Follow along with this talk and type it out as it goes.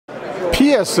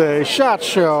PSA SHOT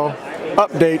Show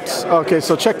updates. Okay,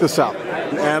 so check this out.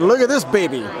 And look at this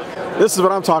baby. This is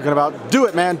what I'm talking about. Do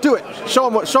it, man. Do it. Show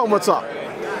them what's up.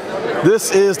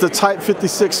 This is the Type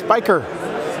 56 Spiker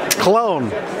clone.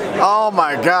 Oh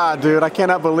my God, dude. I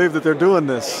cannot believe that they're doing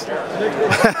this.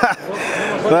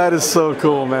 That is so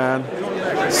cool, man.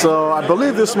 So I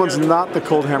believe this one's not the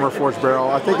cold hammer forged barrel.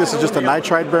 I think this is just a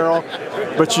nitride barrel,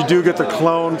 but you do get the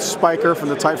clone spiker from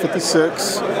the Type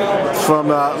 56 from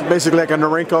basically like a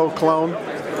Norinco clone.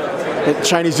 The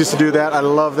Chinese used to do that. I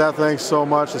love that thing so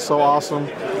much. It's so awesome.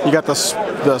 You got the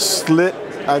slit.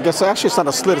 I guess actually it's not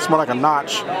a slit. It's more like a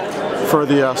notch for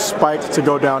the spike to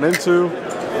go down into.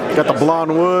 You got the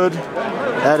blonde wood.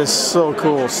 That is so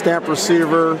cool. Stamp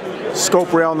receiver,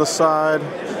 scope rail on the side,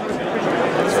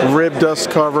 rib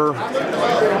dust cover,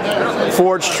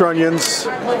 forged trunnions.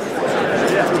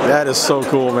 That is so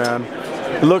cool, man.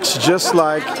 It looks just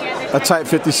like a Type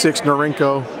 56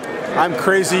 Norinco. I'm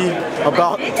crazy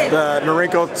about the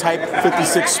Norinco Type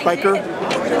 56 Spiker,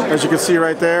 as you can see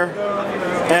right there.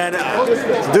 And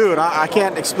dude, I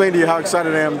can't explain to you how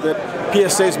excited I am that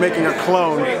PSA is making a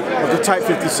clone of the Type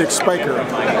 56 Spiker.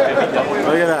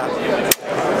 Look at that.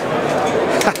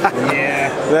 Yeah.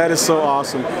 That is so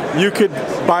awesome. You could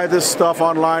buy this stuff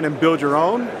online and build your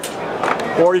own,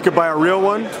 or you could buy a real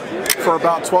one for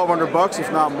about 1,200 bucks,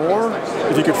 if not more,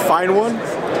 if you could find one.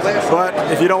 But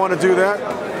if you don't want to do that,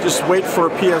 just wait for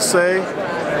PSA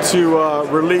to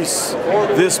release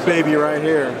this baby right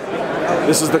here.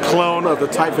 This is the clone of the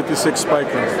Type 56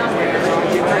 Spiker.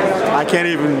 I can't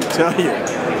even tell you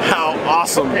how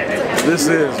awesome this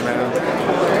is,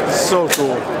 man. So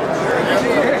cool.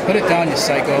 Put it down, you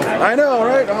psycho. I know,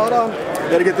 right? Hold on.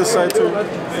 Gotta get this side too.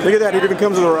 Look at that. It even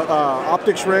comes with an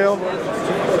optics rail.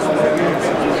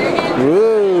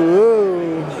 Woo,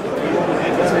 woo.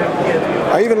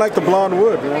 I even like the blonde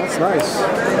wood. You know, that's nice.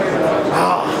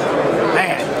 Oh,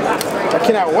 man. I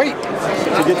cannot wait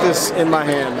to get this in my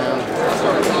hand,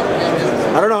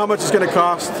 man. I don't know how much it's going to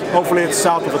cost. Hopefully it's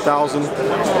south of 1,000.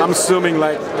 I'm assuming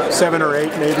like 7 or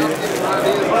 8 maybe.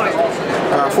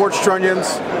 Forged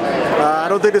trunnions. I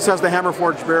don't think this has the hammer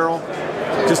forged barrel,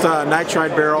 just a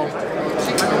nitride barrel.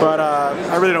 But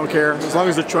I really don't care. As long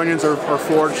as the trunnions are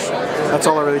forged, that's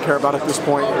all I really care about at this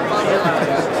point.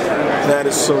 That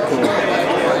is so cool.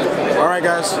 Alright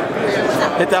guys,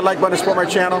 hit that like button to support my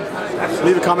channel.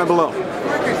 Leave a comment below.